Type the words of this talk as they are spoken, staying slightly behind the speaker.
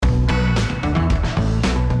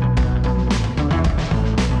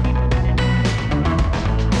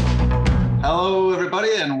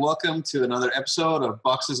everybody, and welcome to another episode of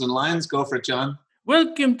Boxes and Lines. Go for it, John.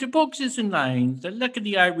 Welcome to Boxes and Lines. The luck of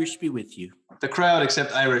the Irish be with you. The crowd,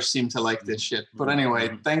 except Irish, seem to like this shit. But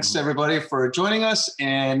anyway, thanks everybody for joining us.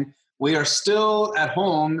 And we are still at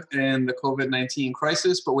home in the COVID-19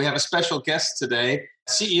 crisis, but we have a special guest today.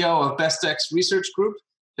 CEO of BestX Research Group,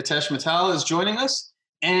 Hitesh Mittal, is joining us.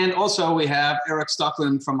 And also we have Eric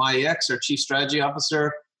Stockland from IEX, our Chief Strategy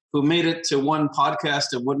Officer, who made it to one podcast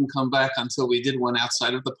and wouldn't come back until we did one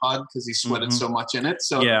outside of the pod because he sweated so much in it.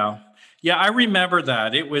 So Yeah, I remember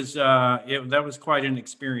that. It was that was quite an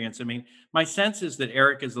experience. I mean, my sense is that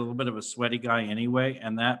Eric is a little bit of a sweaty guy anyway,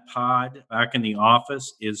 and that pod back in the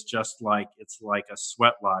office is just like it's like a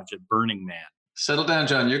sweat lodge at Burning Man. Settle down,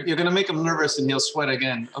 John. You're going to make him nervous, and he'll sweat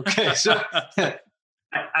again. Okay, so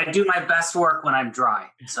I do my best work when I'm dry.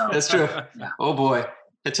 So that's true. Yeah. Oh boy,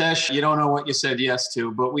 Hitesh, you don't know what you said yes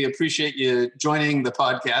to, but we appreciate you joining the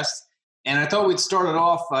podcast. And I thought we'd start it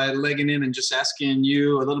off by legging in and just asking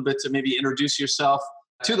you a little bit to maybe introduce yourself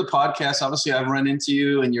to the podcast. Obviously, I've run into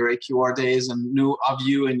you in your AQR days and knew of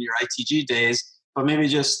you in your ITG days, but maybe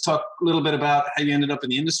just talk a little bit about how you ended up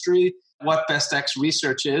in the industry, what BestX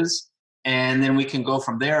Research is, and then we can go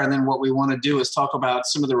from there. And then what we want to do is talk about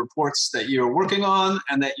some of the reports that you're working on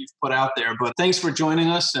and that you've put out there. But thanks for joining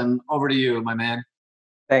us, and over to you, my man.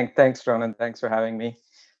 Thanks, Ronan. Thanks for having me.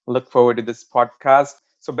 Look forward to this podcast.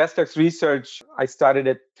 So BestX Research, I started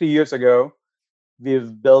it 3 years ago.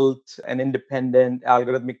 We've built an independent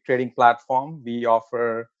algorithmic trading platform. We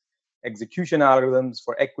offer execution algorithms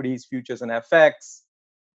for equities, futures, and FX.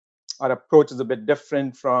 Our approach is a bit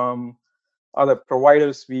different from other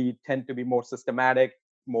providers. We tend to be more systematic,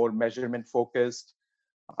 more measurement focused.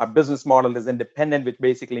 Our business model is independent, which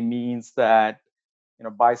basically means that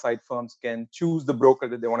buy-side firms can choose the broker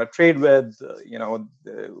that they want to trade with,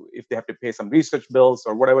 if they have to pay some research bills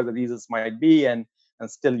or whatever the reasons might be, and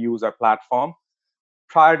still use our platform.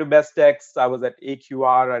 Prior to BestX, I was at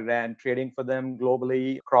AQR. I ran trading for them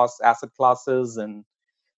globally across asset classes. And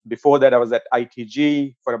before that, I was at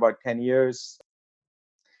ITG for about 10 years.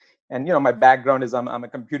 And, my background is I'm a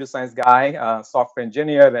computer science guy, software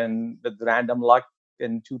engineer, and with random luck,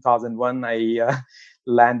 in 2001, I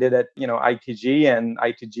landed at ITG, and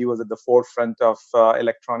ITG was at the forefront of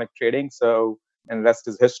electronic trading. So, and rest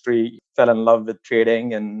is history. Fell in love with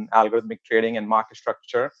trading and algorithmic trading and market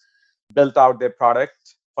structure. Built out their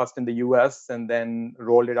product first in the US and then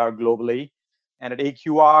rolled it out globally. And at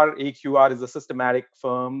AQR is a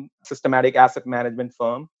systematic asset management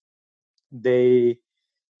firm. They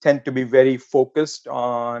tend to be very focused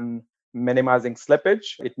on minimizing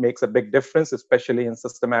slippage. It makes a big difference, especially in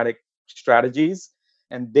systematic strategies.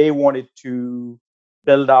 And they wanted to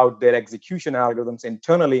build out their execution algorithms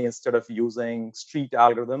internally instead of using street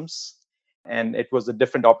algorithms. And it was a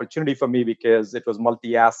different opportunity for me because it was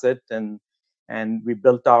multi-asset, and we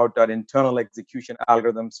built out our internal execution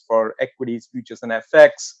algorithms for equities, futures, and FX,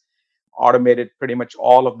 automated pretty much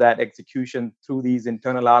all of that execution through these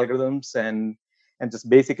internal algorithms, and just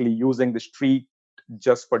basically using the street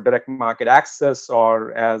just for direct market access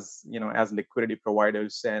or as liquidity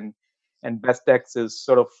providers. And BestX is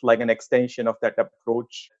sort of like an extension of that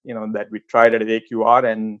approach, that we tried at AQR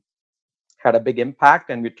and had a big impact.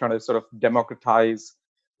 And we're trying to sort of democratize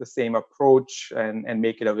the same approach and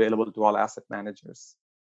make it available to all asset managers.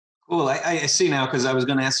 Cool. I see now, because I was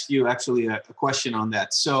going to ask you actually a question on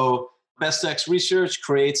that. So BestX Research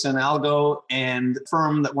creates an algo, and the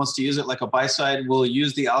firm that wants to use it, like a buy side, will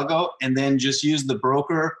use the algo and then just use the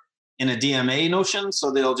broker in a DMA notion.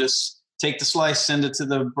 So they'll just take the slice, send it to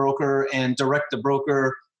the broker, and direct the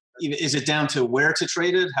broker. Is it down to where to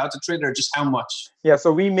trade it, how to trade it, or just how much? Yeah,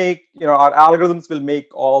 so we make, our algorithms will make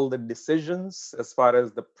all the decisions as far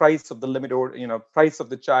as the price of the limit order, price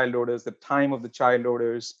of the child orders, the time of the child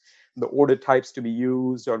orders, the order types to be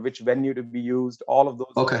used, or which venue to be used. All of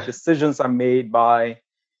those decisions are made by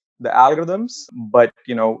the algorithms, but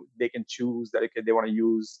they can choose that they want to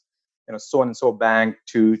use so and so bank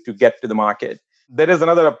to get to the market. There is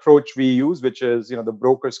another approach we use, which is the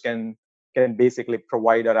brokers can basically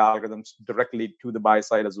provide our algorithms directly to the buy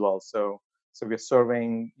side as well. So we're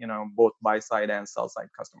serving both buy side and sell side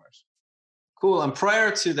customers. Cool. And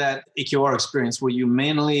prior to that AQR experience, were you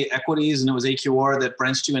mainly equities, and it was AQR that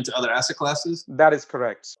branched you into other asset classes? That is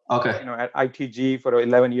correct. Okay. At ITG for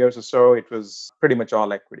 11 years or so, it was pretty much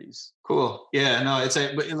all equities. Cool. Yeah. No,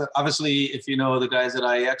 but obviously, if you know the guys at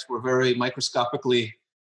IEX, were very microscopically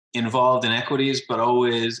involved in equities, but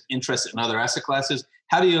always interested in other asset classes.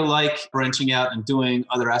 How do you like branching out and doing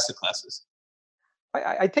other asset classes?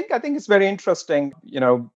 I think it's very interesting.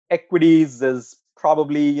 Equities is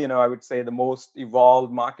probably, I would say, the most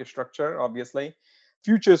evolved market structure, obviously.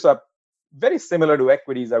 Futures are very similar to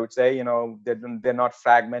equities, I would say. They're not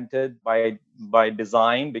fragmented by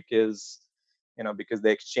design, because the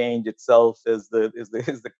exchange itself is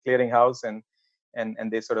the clearinghouse,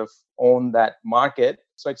 and they sort of own that market.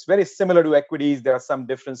 So it's very similar to equities. There are some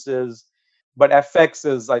differences, but FX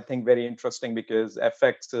is, I think, very interesting because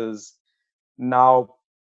FX is now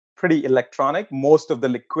pretty electronic. Most of the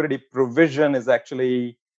liquidity provision is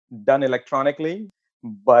actually done electronically,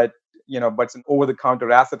 but but it's an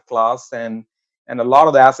over-the-counter asset class, and a lot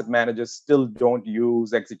of the asset managers still don't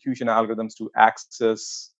use execution algorithms to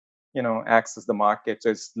access the market. So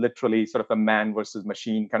it's literally sort of a man versus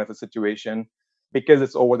machine kind of a situation. Because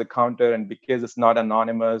it's over the counter and because it's not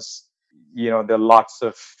anonymous, there are lots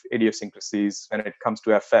of idiosyncrasies when it comes to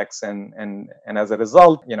FX, and as a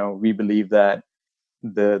result, we believe that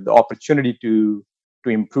the opportunity to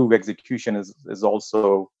improve execution is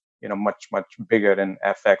also much bigger in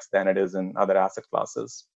FX than it is in other asset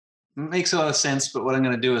classes. Makes a lot of sense, but what I'm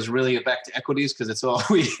going to do is really get back to equities because it's all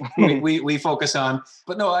we focus on.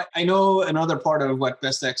 But no, I know another part of what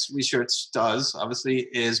BestX Research does, obviously,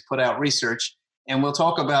 is put out research. And we'll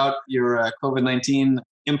talk about your COVID-19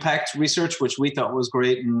 impact research, which we thought was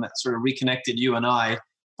great and sort of reconnected you and I.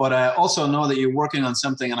 But I also know that you're working on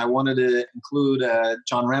something, and I wanted to include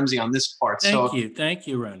John Ramsey on this part. Thank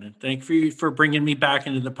you, Ronan. Thank you for bringing me back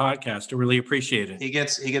into the podcast. I really appreciate it. He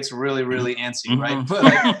gets really antsy, right?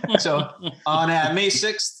 But so on May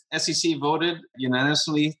 6th, SEC voted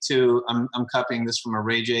unanimously to, I'm copying this from a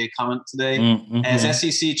Ray J comment today, as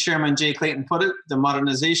SEC Chairman Jay Clayton put it, the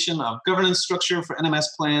modernization of governance structure for NMS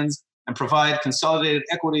plans and provide consolidated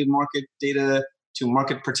equity market data to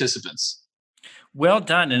market participants. Well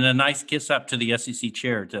done, and a nice kiss up to the SEC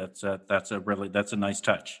chair. That's a nice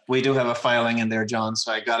touch. We do have a filing in there, John,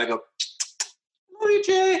 so I got to go.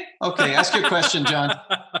 Jay. Okay, ask your question, John.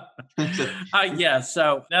 I'm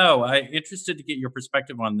interested to get your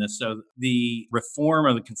perspective on this. So the reform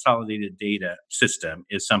of the consolidated data system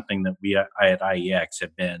is something that we at IEX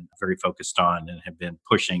have been very focused on and have been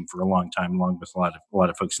pushing for a long time, along with a lot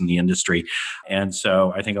of folks in the industry. And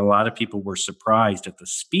so I think a lot of people were surprised at the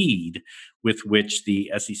speed with which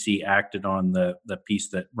the SEC acted on the piece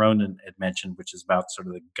that Ronan had mentioned, which is about sort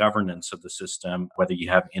of the governance of the system, whether you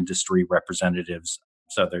have industry representatives.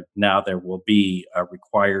 So there will be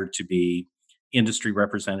required to be industry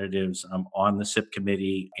representatives on the SIP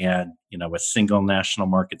committee, and a single national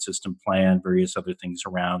market system plan, various other things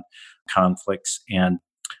around conflicts and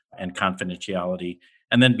confidentiality.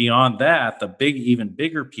 And then beyond that, the even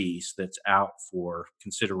bigger piece that's out for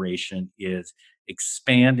consideration is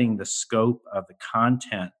expanding the scope of the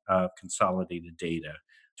content of consolidated data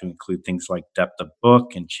to include things like depth of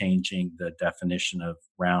book and changing the definition of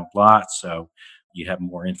round lots. So you have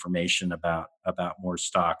more information about more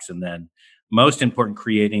stocks. And then most important,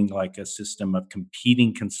 creating like a system of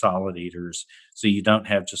competing consolidators, so you don't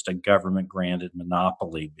have just a government granted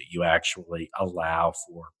monopoly, but you actually allow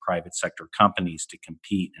for private sector companies to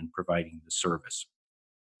compete in providing the service.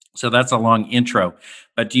 So that's a long intro,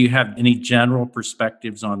 but do you have any general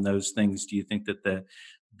perspectives on those things? Do you think that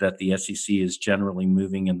the SEC is generally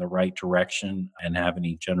moving in the right direction, and have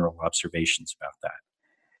any general observations about that?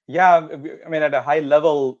 Yeah, I mean, at a high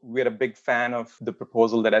level, we're a big fan of the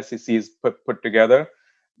proposal that SEC has put together.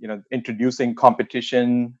 Introducing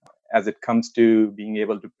competition as it comes to being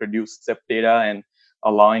able to produce SIP data and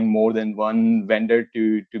allowing more than one vendor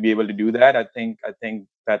to be able to do that. I think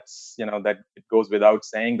that's that it goes without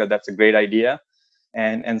saying that that's a great idea.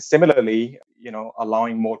 And similarly,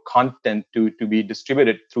 allowing more content to be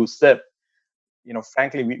distributed through SIP.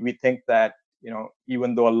 Frankly, we think that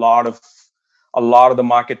even though a lot of the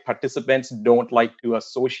market participants don't like to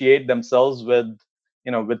associate themselves with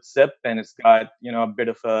SIP, and it's got a bit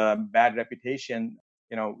of a bad reputation.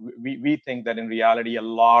 We think that in reality a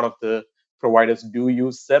lot of the providers do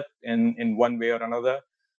use SIP in one way or another,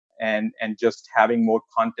 and just having more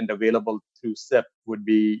content available through SIP would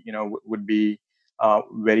be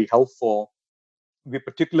very helpful. We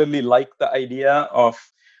particularly like the idea of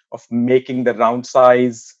making the round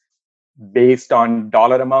size based on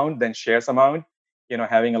dollar amount than shares amount.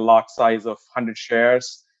 Having a lot size of 100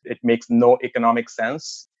 shares, it makes no economic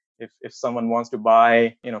sense. If someone wants to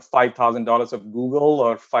buy $5,000 of Google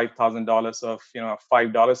or $5,000 of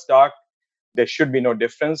 $5 stock, there should be no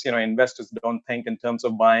difference. Investors don't think in terms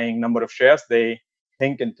of buying number of shares. They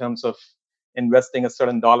think in terms of investing a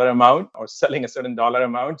certain dollar amount or selling a certain dollar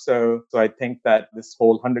amount. So I think that this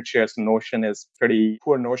whole 100 shares notion is pretty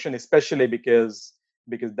poor notion, especially because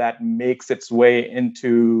that makes its way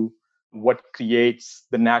into what creates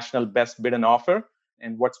the national best bid and offer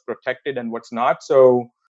and what's protected and what's not.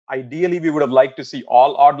 So Ideally, we would have liked to see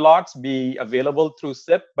all odd lots be available through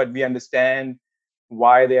SIP, but we understand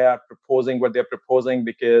why they are proposing what they're proposing,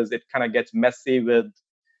 because it kind of gets messy with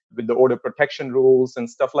the order protection rules and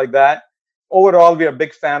stuff like that. Overall, we are a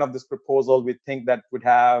big fan of this proposal. We think that would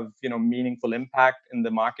have, meaningful impact in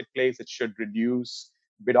the marketplace. It should reduce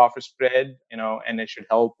bid offer spread, and it should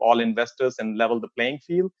help all investors and level the playing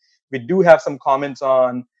field. We do have some comments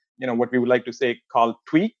on, what we would like to say called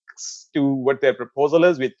tweaks to what their proposal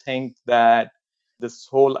is. We think that this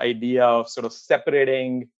whole idea of sort of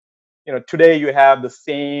separating, today you have the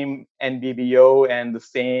same NBBO and the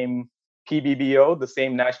same PBBO, the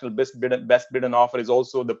same national best bid and offer is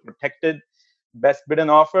also the protected best bid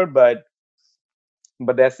and offer, but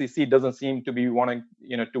the SEC doesn't seem to be wanting,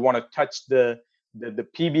 to want to touch the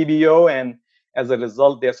PBBO, and as a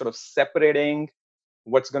result, they're sort of separating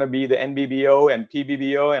what's going to be the NBBO and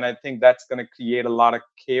PBBO, and I think that's going to create a lot of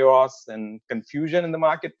chaos and confusion in the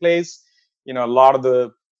marketplace. A lot of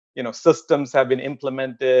the systems have been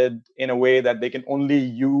implemented in a way that they can only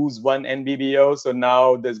use one NBBO. So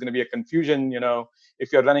now there's going to be a confusion.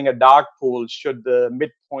 If you're running a dark pool, should the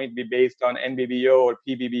midpoint be based on NBBO or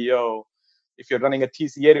PBBO? If you're running a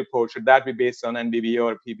TCA report, should that be based on NBBO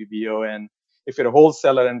or PBBO? And if you're a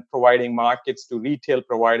wholesaler and providing markets to retail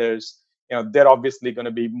providers, they're obviously going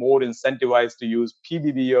to be more incentivized to use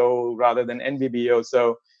PBBO rather than NBBO.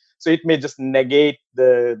 So it may just negate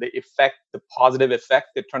the effect, the positive effect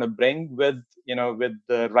they're trying to bring with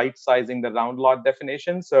the right sizing the round lot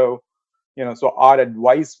definition. So our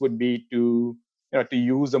advice would be to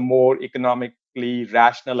use a more economically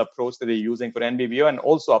rational approach that they're using for NBBO, and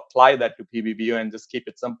also apply that to PBBO and just keep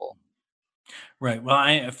it simple. Right. Well,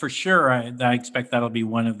 I expect that'll be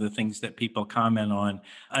one of the things that people comment on.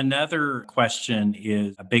 Another question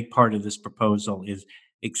is a big part of this proposal is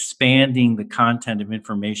expanding the content of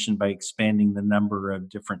information by expanding the number of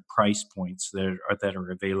different price points that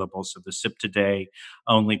are available. So the SIP today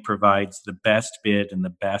only provides the best bid and the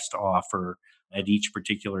best offer at each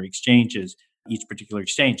particular exchange,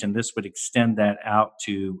 and this would extend that out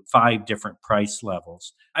to 5 different price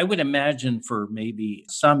levels. I would imagine for maybe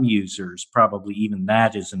some users, probably even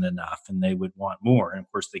that isn't enough and they would want more. And of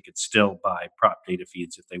course, they could still buy prop data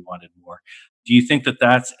feeds if they wanted more. Do you think that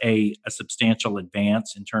that's a substantial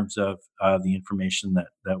advance in terms of the information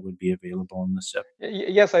that would be available in the SIP?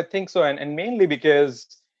 Yes, I think so. And mainly because,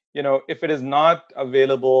 if it is not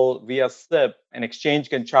available via SIP, an exchange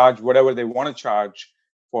can charge whatever they want to charge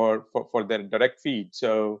for their direct feed.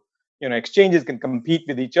 So, exchanges can compete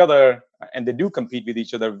with each other, and they do compete with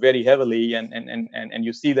each other very heavily. And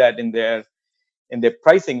you see that in their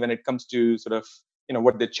pricing when it comes to sort of,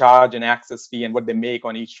 what they charge an access fee and what they make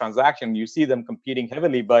on each transaction. You see them competing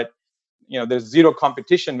heavily, but, there's zero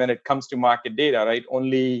competition when it comes to market data, right?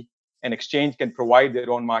 Only an exchange can provide their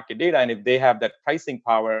own market data. And if they have that pricing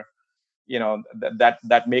power,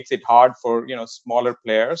 that makes it hard for smaller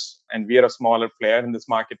players, and we are a smaller player in this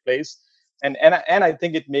marketplace, and I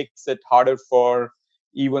think it makes it harder for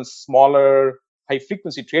even smaller high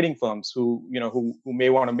frequency trading firms who may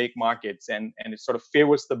want to make markets, and it sort of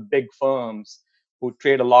favors the big firms who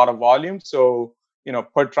trade a lot of volume. So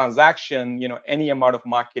per transaction, any amount of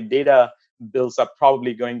market data bills are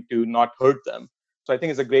probably going to not hurt them. So I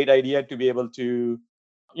think it's a great idea to be able to,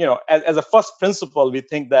 as a first principle, we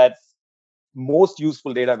think that most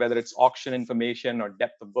useful data, whether it's auction information or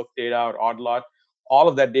depth of book data or odd lot, all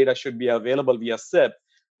of that data should be available via SIP.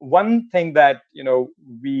 One thing that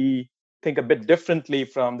we think a bit differently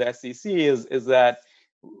from the SEC is that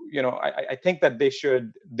I think that they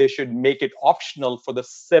should make it optional for the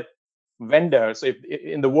SIP vendor. So if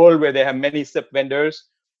in the world where they have many SIP vendors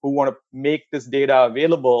who want to make this data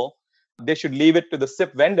available, they should leave it to the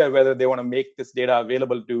SIP vendor whether they want to make this data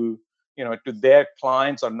available to to their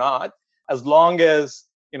clients or not. As long as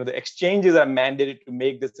the exchanges are mandated to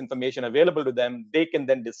make this information available to them, they can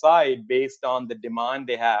then decide based on the demand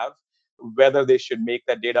they have whether they should make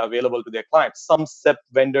that data available to their clients. Some SIP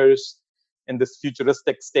vendors in this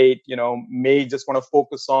futuristic state, may just want to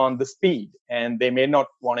focus on the speed, and they may not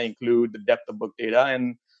want to include the depth of book data.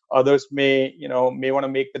 And others may want to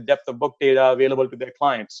make the depth of book data available to their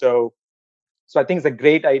clients. So I think it's a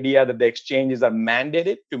great idea that the exchanges are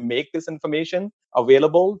mandated to make this information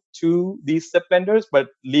available to these SIP vendors, but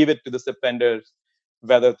leave it to the SIP vendors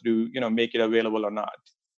whether to make it available or not.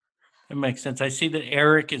 It makes sense. I see that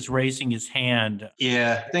Eric is raising his hand.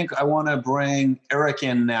 Yeah, I think I want to bring Eric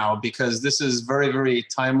in now because this is very, very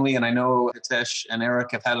timely. And I know Hitesh and Eric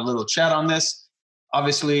have had a little chat on this.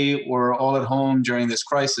 Obviously, we're all at home during this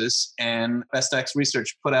crisis, and BestX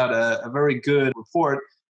Research put out a very good report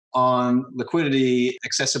on liquidity,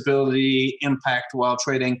 accessibility, impact while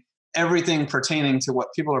trading. Everything pertaining to what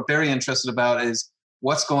people are very interested about is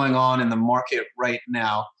what's going on in the market right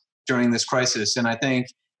now during this crisis. And I think,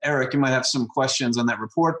 Eric, you might have some questions on that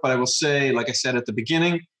report, but I will say, like I said at the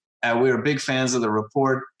beginning, we are big fans of the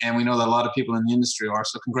report, and we know that a lot of people in the industry are.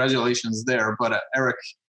 So congratulations there. But Eric,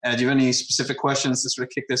 do you have any specific questions to sort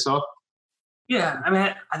of kick this off? Yeah, I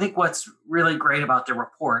mean, I think what's really great about the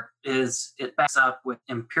report is it backs up with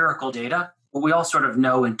empirical data. Well, we all sort of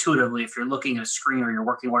know intuitively, if you're looking at a screen or your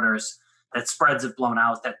working orders, that spreads have blown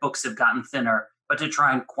out, that books have gotten thinner. But to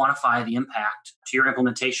try and quantify the impact to your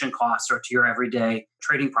implementation costs or to your everyday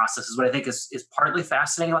trading processes, what I think is partly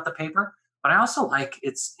fascinating about the paper. But I also like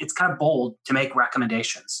it's kind of bold to make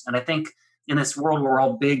recommendations. And I think in this world where we're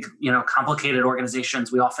all big, complicated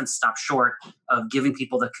organizations, we often stop short of giving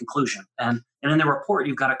people the conclusion. And in the report,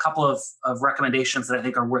 you've got a couple of recommendations that I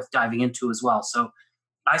think are worth diving into as well. So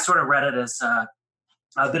I sort of read it as a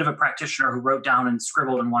bit of a practitioner who wrote down and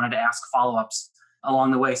scribbled and wanted to ask follow-ups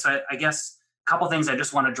along the way. So I guess a couple of things I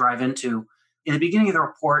just want to drive into. In the beginning of the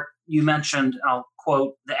report, you mentioned, and I'll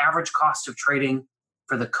quote, the average cost of trading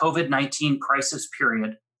for the COVID-19 crisis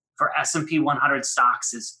period for S&P 100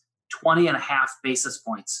 stocks is 20 and a half basis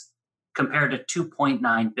points compared to 2.9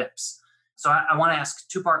 bips. So I want to ask a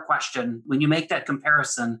two-part question. When you make that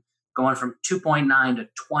comparison, going from 2.9 to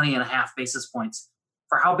 20 and a half basis points,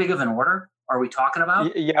 for how big of an order are we talking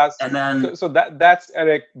about? Yes. And then so that's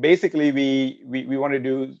Eric. Basically, we want to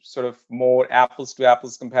do sort of more apples to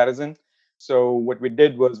apples comparison. So what we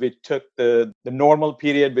did was we took the normal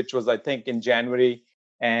period, which was I think in January,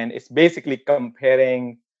 and it's basically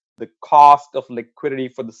comparing the cost of liquidity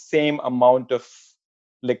for the same amount of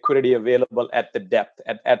liquidity available at the depth,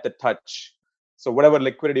 at the touch. So whatever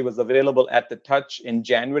liquidity was available at the touch in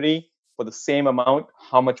January for the same amount,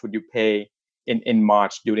 how much would you pay in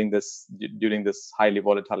March during this highly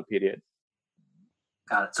volatile period?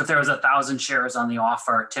 Got it. So if there was 1,000 shares on the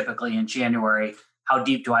offer, typically in January, how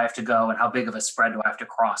deep do I have to go and how big of a spread do I have to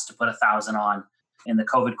cross to put 1,000 on in the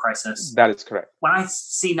COVID crisis? That is correct. When I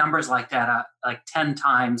see numbers like that, like 10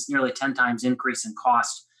 times, nearly 10 times increase in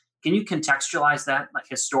cost, can you contextualize that? Like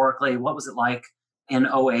historically, what was it like in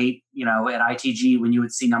 2008, at ITG when you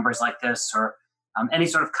would see numbers like this, or any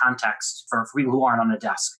sort of context for people who aren't on the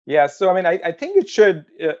desk? Yeah, so I mean, I think it should,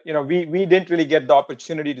 we didn't really get the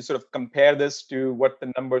opportunity to sort of compare this to what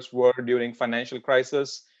the numbers were during financial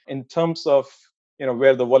crisis in terms of,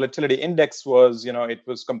 where the volatility index was, it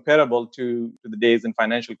was comparable to the days in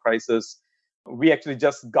financial crisis. We actually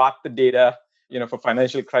just got the data, for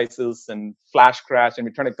financial crisis and flash crash, and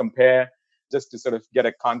we're trying to compare just to sort of get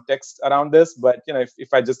a context around this. But,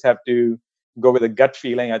 if I just have to go with a gut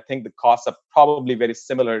feeling, I think the costs are probably very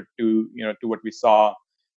similar to what we saw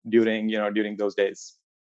during those days.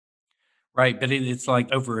 Right, but it's like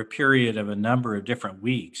over a period of a number of different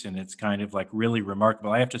weeks, and it's kind of like really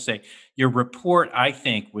remarkable. I have to say, your report, I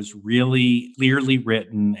think, was really clearly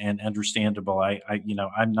written and understandable.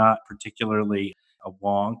 I'm not particularly a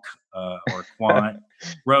wonk or quant.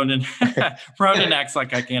 Ronan acts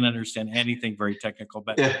like I can't understand anything very technical,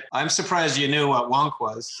 but yeah, I'm surprised you knew what wonk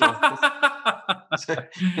was. So.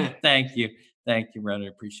 Thank you, Ronan. I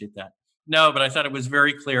appreciate that. No, but I thought it was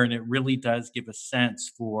very clear, and it really does give a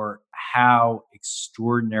sense for how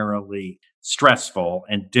extraordinarily stressful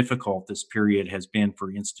and difficult this period has been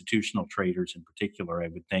for institutional traders in particular. I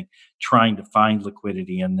would think trying to find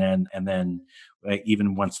liquidity and then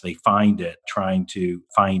even once they find it, trying to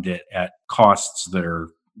find it at costs that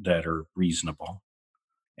are reasonable.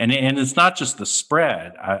 And it's not just the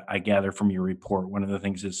spread, I gather from your report. One of the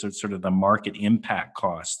things is sort of the market impact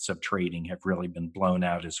costs of trading have really been blown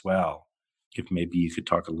out as well. If maybe you could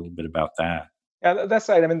talk a little bit about that. Yeah, that's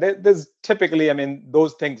right. I mean, there's typically,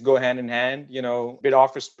 those things go hand in hand. Bid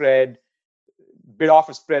offer spread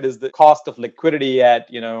is the cost of liquidity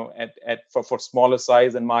for smaller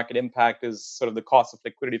size, and market impact is sort of the cost of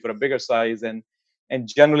liquidity for a bigger size. And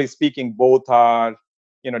generally speaking, both are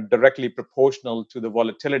directly proportional to the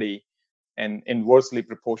volatility and inversely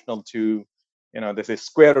proportional to they say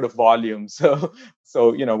square root of volume. So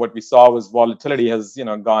what we saw was volatility has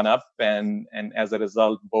gone up, and as a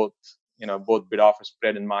result, both bid offer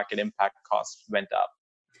spread and market impact costs went up.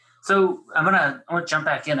 So I want to jump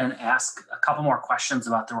back in and ask a couple more questions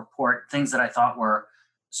about the report, things that I thought were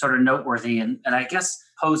sort of noteworthy, and I guess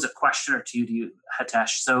pose a question or two to you,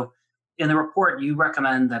 Hitesh. So in the report, you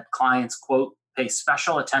recommend that clients, quote, pay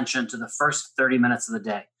special attention to the first 30 minutes of the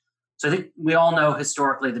day. So I think we all know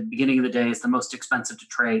historically the beginning of the day is the most expensive to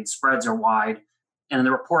trade. Spreads are wide. And in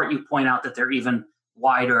the report, you point out that they're even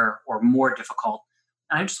wider or more difficult.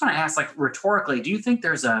 And I just want to ask, like rhetorically, do you think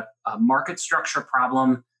there's a market structure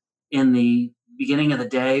problem in the beginning of the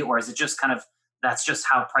day, or is it just kind of that's just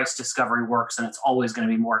how price discovery works and it's always going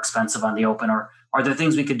to be more expensive on the open? Or are there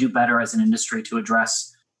things we could do better as an industry to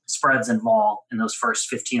address spreads and vol in those first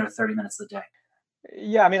 15 or 30 minutes of the day?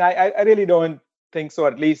 Yeah, I mean, I really don't think so.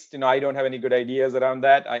 At least, I don't have any good ideas around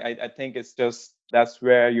that. I think it's just that's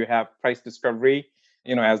where you have price discovery,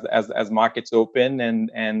 as markets open,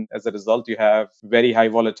 and as a result, you have very high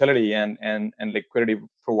volatility, and liquidity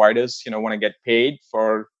providers, want to get paid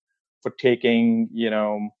for taking,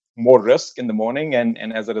 more risk in the morning,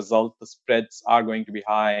 and as a result, the spreads are going to be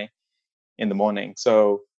high in the morning.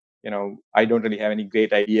 So, I don't really have any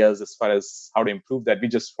great ideas as far as how to improve that. We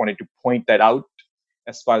just wanted to point that out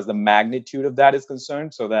as far as the magnitude of that is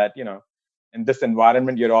concerned, so that in this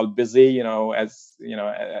environment you're all busy, as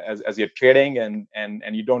you're trading,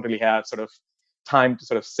 and you don't really have sort of time to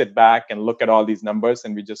sort of sit back and look at all these numbers.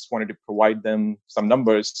 And we just wanted to provide them some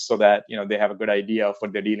numbers so that they have a good idea of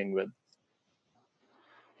what they're dealing with.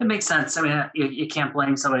 It makes sense. I mean, you can't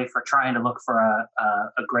blame somebody for trying to look for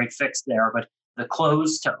a great fix there, but the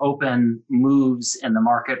close to open moves in the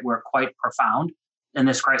market were quite profound in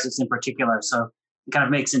this crisis in particular. So it kind of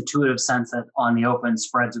makes intuitive sense that on the open,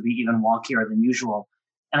 spreads would be even wonkier than usual.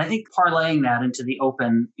 And I think parlaying that into the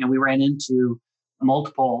open, we ran into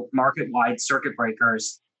multiple market-wide circuit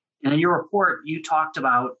breakers. And in your report, you talked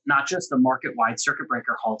about not just the market-wide circuit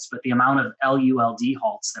breaker halts, but the amount of LULD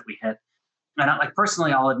halts that we hit. And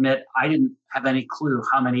personally, I'll admit, I didn't have any clue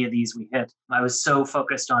how many of these we hit. I was so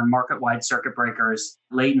focused on market-wide circuit breakers,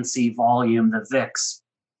 latency, volume, the VIX.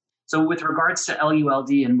 So with regards to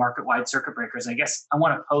LULD and market-wide circuit breakers, I guess I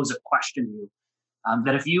want to pose a question to you.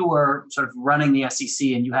 That if you were sort of running the SEC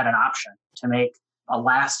and you had an option to make a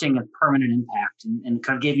lasting and permanent impact, and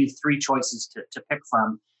kind of gave you three choices to pick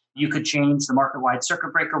from, you could change the market-wide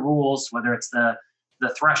circuit breaker rules, whether it's the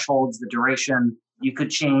thresholds, the duration. You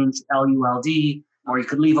could change LULD, or you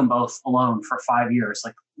could leave them both alone for 5 years.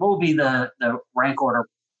 Like, what would be the rank order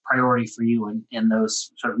priority for you in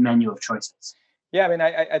those sort of menu of choices? Yeah, I mean,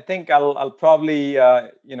 I think I'll probably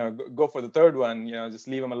go for the third one. Just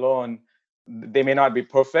leave them alone. They may not be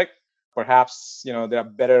perfect. Perhaps there are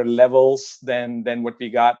better levels than what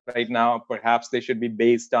we got right now. Perhaps they should be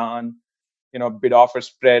based on bid offer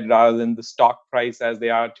spread rather than the stock price as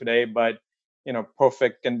they are today. But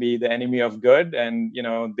perfect can be the enemy of good, and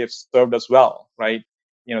they've served us well, right?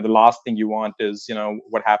 The last thing you want is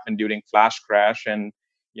what happened during flash crash, and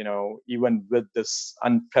even with this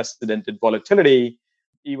unprecedented volatility,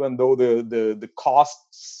 even though the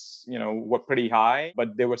costs were pretty high,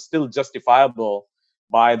 but they were still justifiable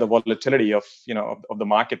by the volatility of of the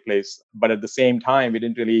marketplace. But at the same time, we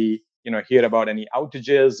didn't really hear about any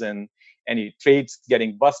outages and any trades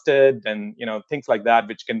getting busted, and things like that,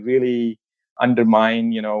 which can really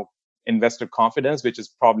undermine investor confidence, which is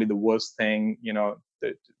probably the worst thing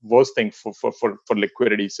for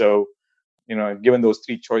liquidity. So given those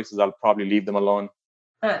three choices, I'll probably leave them alone.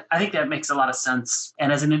 I think that makes a lot of sense.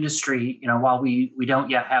 And as an industry, while we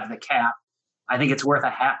don't yet have the cap, I think it's worth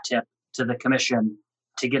a hat tip to the commission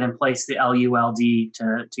to get in place the LULD,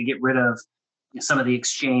 to get rid of some of the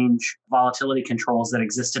exchange volatility controls that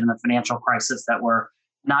existed in the financial crisis that were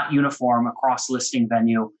not uniform across listing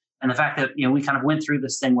venue. And the fact that we kind of went through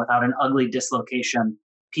this thing without an ugly dislocation.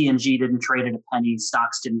 P&G didn't trade at a penny,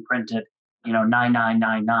 stocks didn't print at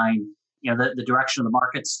 9999. The direction of the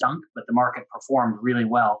market stunk, but the market performed really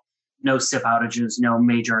well. No SIP outages, no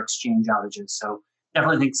major exchange outages. So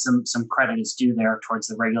definitely think some credit is due there towards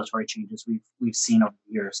the regulatory changes we've seen over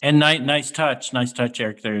the years. And nice touch,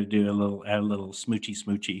 Eric, there to do add a little smoochy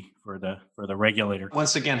for the regulator.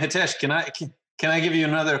 Once again, Hitesh, can I give you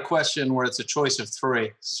another question where it's a choice of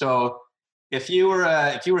three? So if you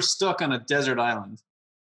were stuck on a desert island,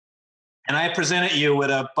 and I presented you with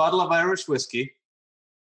a bottle of Irish whiskey,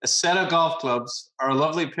 a set of golf clubs, or a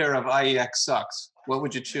lovely pair of IEX socks, what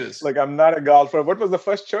would you choose? Look, I'm not a golfer. What was the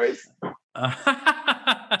first choice?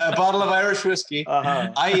 A bottle of Irish whiskey,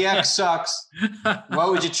 IEX socks. What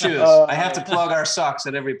would you choose? I have to plug our socks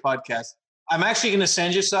at every podcast. I'm actually going to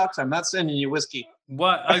send you socks. I'm not sending you whiskey.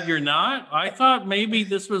 What? You're not? I thought maybe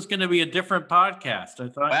this was going to be a different podcast. I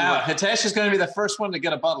thought. Wow, Hitesh is going to be the first one to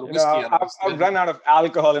get a bottle of whiskey. I've run out of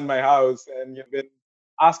alcohol in my house, and you've been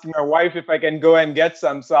asking my wife if I can go and get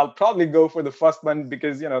some. So I'll probably go for the first one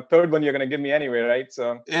because third one you're going to give me anyway, right?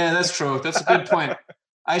 So yeah, that's true. That's a good point.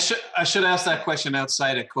 I should ask that question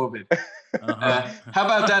outside of COVID. How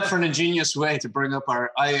about that for an ingenious way to bring up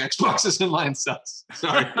our IEX boxes and line sets?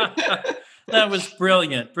 Sorry. That was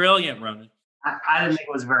brilliant, Ronan. I didn't think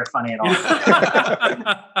it was very funny at all.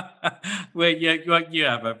 Well, yeah, you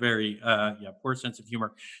have a very poor sense of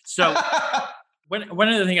humor. So one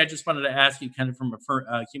other thing I just wanted to ask you, kind of from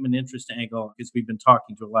a human interest angle, because we've been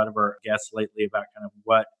talking to a lot of our guests lately about kind of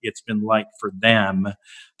what it's been like for them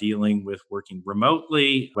dealing with working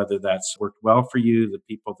remotely, whether that's worked well for you,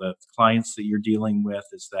 the clients that you're dealing with,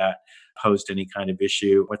 is that posed any kind of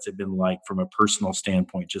issue? What's it been like from a personal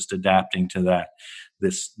standpoint, just adapting to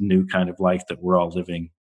this new kind of life that we're all living?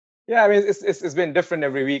 Yeah, I mean, it's been different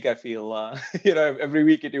every week, I feel. Every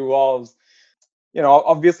week it evolves.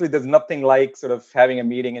 Obviously there's nothing like sort of having a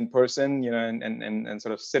meeting in person, and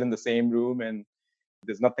sort of sit in the same room, and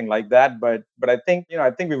there's nothing like that. But I think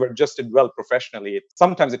we've adjusted well professionally.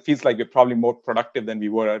 Sometimes it feels like we're probably more productive than we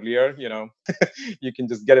were earlier. You can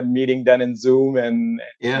just get a meeting done in Zoom and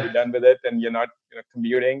be done with it, and you're not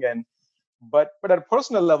commuting. But at a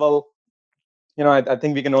personal level, I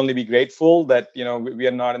think we can only be grateful that we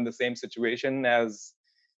are not in the same situation as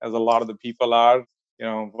a lot of the people are.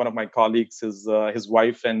 One of my colleagues, his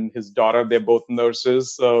wife and his daughter, they're both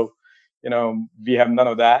nurses. So, we have none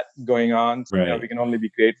of that going on. So, right. We can only be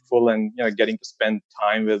grateful and, getting to spend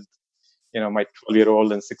time with, my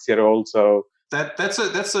 12-year-old and 6-year-old. So that's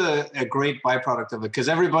a great byproduct of it, because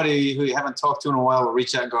everybody who you haven't talked to in a while will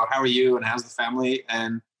reach out and go, how are you? And how's the family?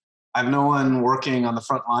 And I have no one working on the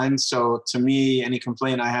front line. So to me, any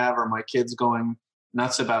complaint I have or my kids going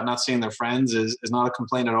nuts about not seeing their friends is not a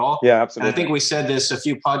complaint at all. Yeah, absolutely. And I think we said this a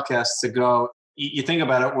few podcasts ago. You think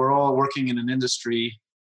about it, we're all working in an industry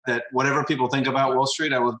that whatever people think about Wall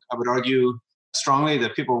Street, I would argue strongly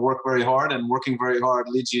that people work very hard, and working very hard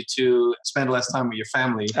leads you to spend less time with your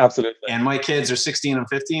family. Absolutely. And my kids are 16 and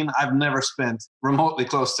 15. I've never spent remotely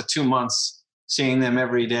close to 2 months seeing them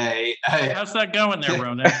every day. How's that going there,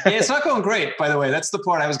 Ronan? It's not going great, by the way. That's the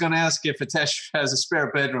part I was going to ask if Hitesh has a spare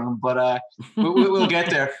bedroom, but we'll get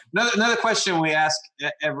there. Another question we ask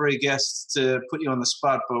every guest to put you on the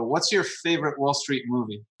spot, but what's your favorite Wall Street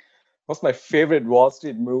movie? What's my favorite Wall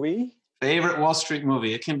Street movie? Favorite Wall Street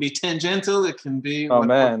movie. It can be tangential. It can be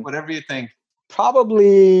whatever you think.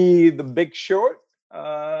 Probably The Big Short.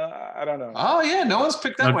 I don't know. Oh, yeah. No one's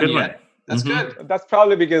picked that one yet. That's good. That's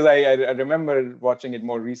probably because I remember watching it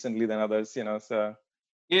more recently than others, so.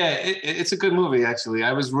 Yeah, it's a good movie, actually.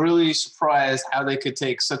 I was really surprised how they could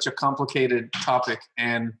take such a complicated topic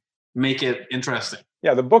and make it interesting.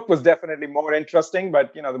 Yeah, the book was definitely more interesting,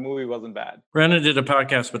 but, the movie wasn't bad. Brennan did a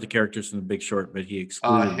podcast with the characters in The Big Short, but he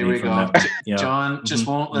excluded here we from go. that. Yeah. John just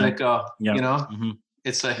won't let it go, Mm-hmm.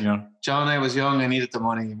 It's like, John, I was young. I needed the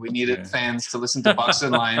money. We needed fans to listen to Box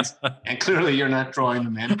and Lines. And clearly you're not drawing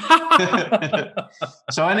them in.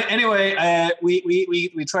 So anyway,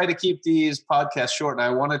 we try to keep these podcasts short. And I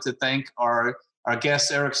wanted to thank our guests,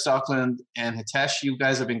 Eric Stockland and Hitesh. You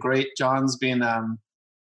guys have been great. John's been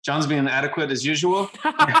adequate as usual.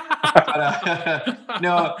 But,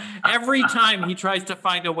 no, every time he tries to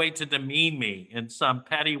find a way to demean me in some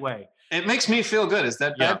petty way. It makes me feel good. Is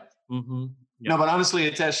that bad? Mm-hmm. Yep. No, but honestly,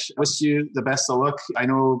 Hitesh, wish you the best of luck. I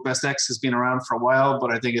know BestX has been around for a while,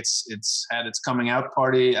 but I think it's had its coming out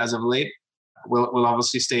party as of late. We'll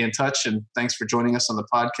obviously stay in touch, and thanks for joining us on the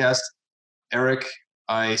podcast. Eric,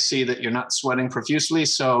 I see that you're not sweating profusely,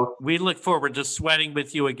 so we look forward to sweating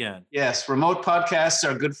with you again. Yes, remote podcasts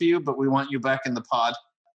are good for you, but we want you back in the pod.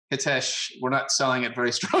 Hitesh, we're not selling it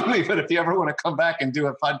very strongly, but if you ever want to come back and do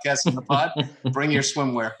a podcast in the pod, bring your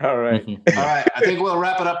swimwear. All right. All right. I think we'll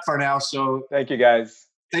wrap it up for now. So thank you, guys.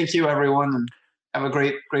 Thank you, everyone, and have a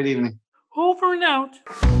great evening. Over and out.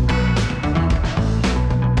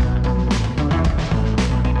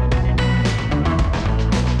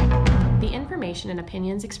 And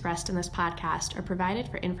opinions expressed in this podcast are provided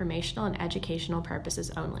for informational and educational purposes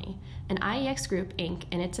only, and IEX Group, Inc.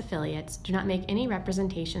 and its affiliates do not make any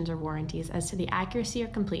representations or warranties as to the accuracy or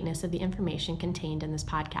completeness of the information contained in this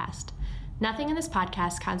podcast. Nothing in this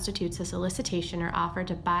podcast constitutes a solicitation or offer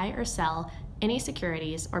to buy or sell any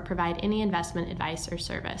securities or provide any investment advice or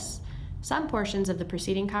service. Some portions of the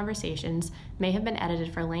preceding conversations may have been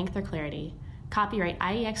edited for length or clarity. Copyright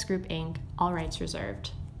IEX Group, Inc., all rights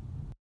reserved.